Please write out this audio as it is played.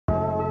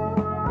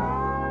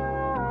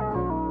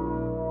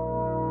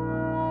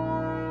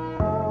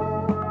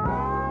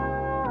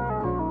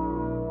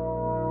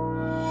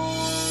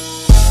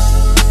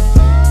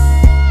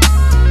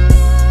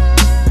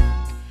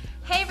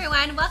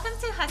Welcome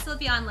to Hustle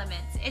Beyond Limits.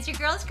 It's your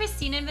girls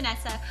Kristine and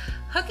Vanessa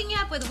hooking you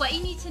up with what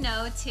you need to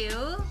know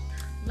to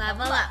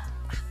level up.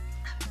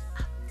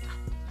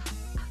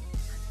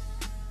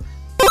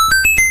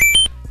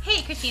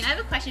 Hey Kristine, I have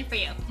a question for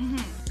you.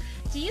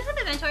 Do you have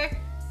a mentor?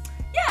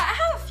 Yeah, I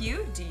have a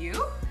few. Do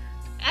you?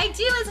 I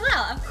do as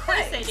well. Of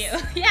course I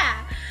do.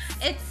 Yeah.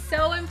 It's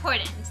so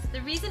important.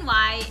 The reason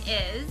why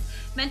is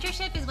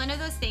mentorship is one of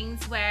those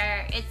things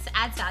where it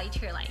adds value to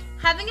your life.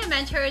 Having a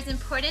mentor is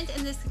important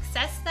in the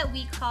success that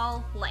we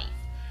call life.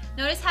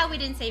 Notice how we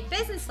didn't say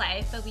business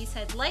life, but we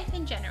said life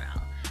in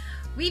general.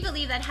 We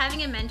believe that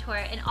having a mentor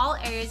in all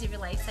areas of your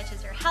life, such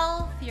as your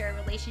health, your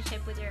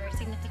relationship with your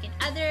significant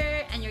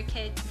other, and your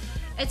kids,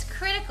 it's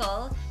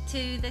critical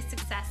to the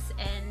success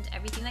and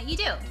everything that you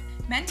do.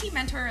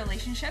 Mentee-mentor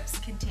relationships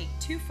can take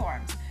two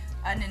forms,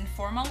 an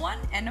informal one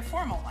and a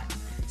formal one.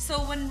 So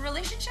when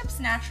relationships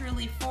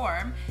naturally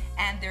form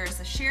and there's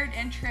a shared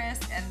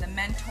interest and the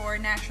mentor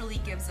naturally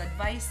gives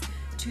advice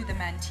to the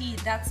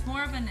mentee, that's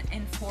more of an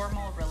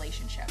informal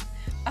relationship.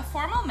 A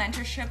formal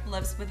mentorship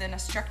lives within a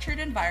structured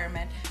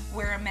environment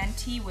where a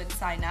mentee would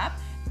sign up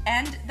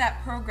and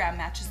that program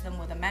matches them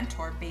with a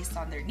mentor based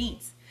on their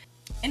needs.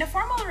 In a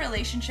formal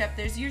relationship,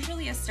 there's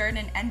usually a start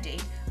and end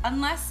date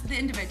unless the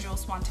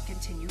individuals want to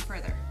continue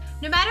further.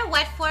 No matter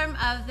what form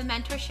of the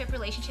mentorship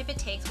relationship it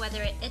takes,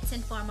 whether it's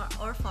informal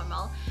or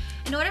formal,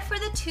 in order for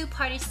the two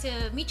parties to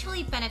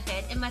mutually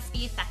benefit, it must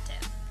be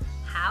effective.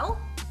 How?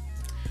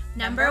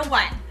 Number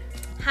one,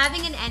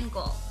 having an end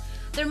goal.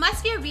 There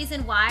must be a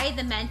reason why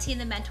the mentee and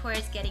the mentor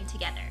is getting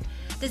together.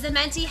 Does the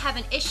mentee have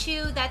an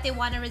issue that they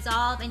want to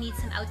resolve and need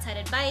some outside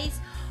advice?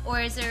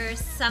 Or is there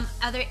some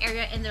other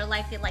area in their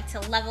life they'd like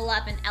to level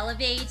up and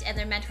elevate and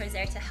their mentor is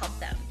there to help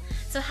them?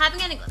 So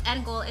having an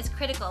end goal is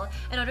critical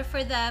in order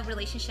for the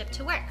relationship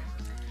to work.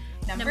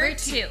 Number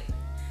two,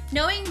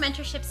 knowing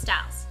mentorship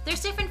styles.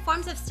 There's different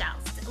forms of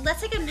styles.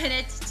 Let's take a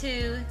minute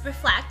to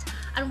reflect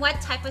on what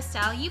type of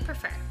style you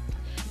prefer.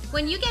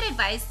 When you get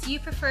advice, do you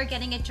prefer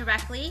getting it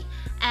directly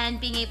and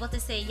being able to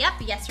say, yep,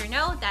 yes or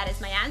no, that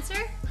is my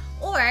answer?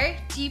 Or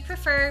do you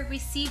prefer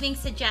receiving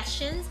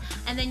suggestions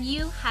and then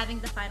you having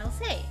the final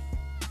say?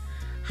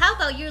 How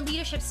about your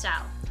leadership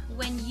style?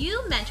 When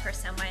you mentor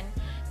someone,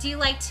 do you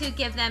like to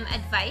give them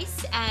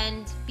advice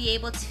and be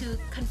able to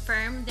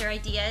confirm their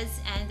ideas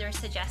and their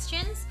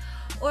suggestions?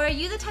 Or are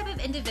you the type of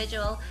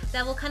individual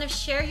that will kind of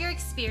share your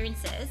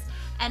experiences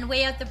and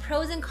weigh out the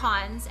pros and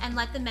cons and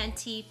let the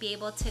mentee be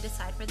able to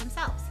decide for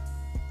themselves?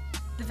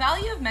 The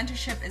value of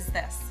mentorship is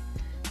this.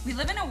 We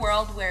live in a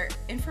world where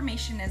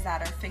information is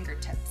at our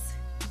fingertips.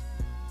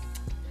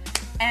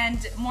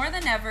 And more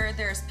than ever,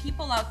 there's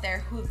people out there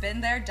who have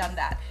been there, done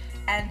that,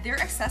 and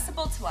they're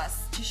accessible to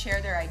us to share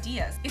their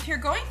ideas. If you're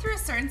going through a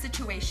certain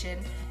situation,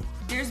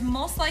 there's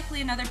most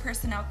likely another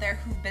person out there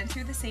who's been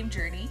through the same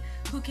journey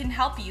who can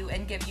help you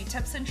and give you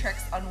tips and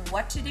tricks on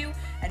what to do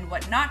and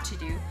what not to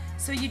do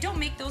so you don't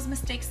make those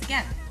mistakes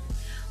again.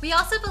 We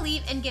also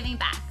believe in giving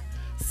back.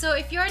 So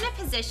if you're in a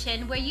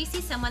position where you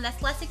see someone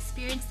that's less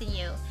experienced than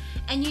you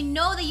and you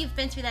know that you've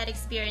been through that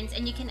experience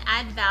and you can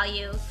add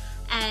value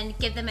and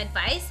give them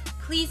advice,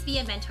 please be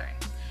a mentor.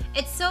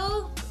 It's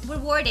so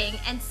rewarding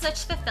and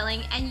such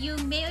fulfilling, and you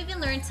may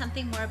even learn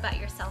something more about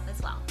yourself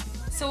as well.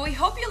 So we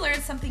hope you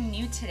learned something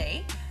new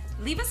today.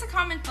 Leave us a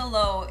comment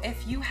below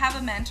if you have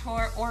a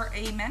mentor or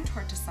a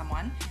mentor to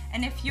someone.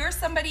 And if you're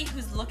somebody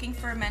who's looking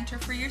for a mentor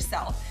for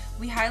yourself,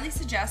 we highly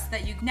suggest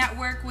that you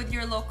network with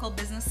your local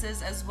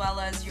businesses as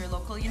well as your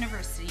local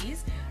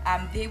universities.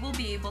 They will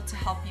be able to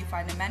help you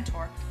find a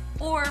mentor.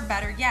 Or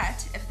better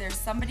yet, if there's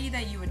somebody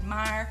that you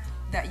admire,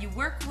 that you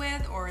work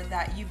with, or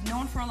that you've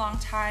known for a long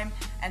time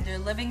and they're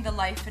living the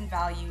life and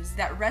values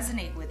that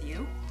resonate with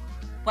you,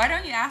 why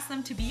don't you ask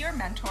them to be your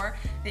mentor?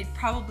 They'd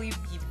probably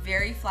be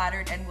very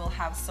flattered and will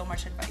have so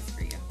much advice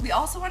for you. We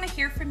also want to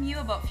hear from you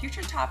about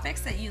future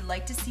topics that you'd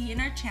like to see in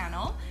our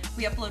channel.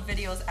 We upload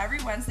videos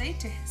every Wednesday,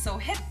 so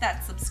hit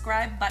that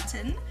subscribe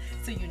button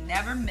so you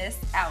never miss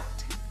out.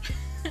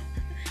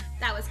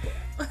 That was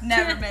cool.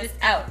 Never miss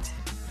out.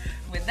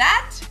 With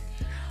that,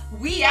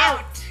 we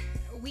out.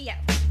 We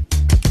out.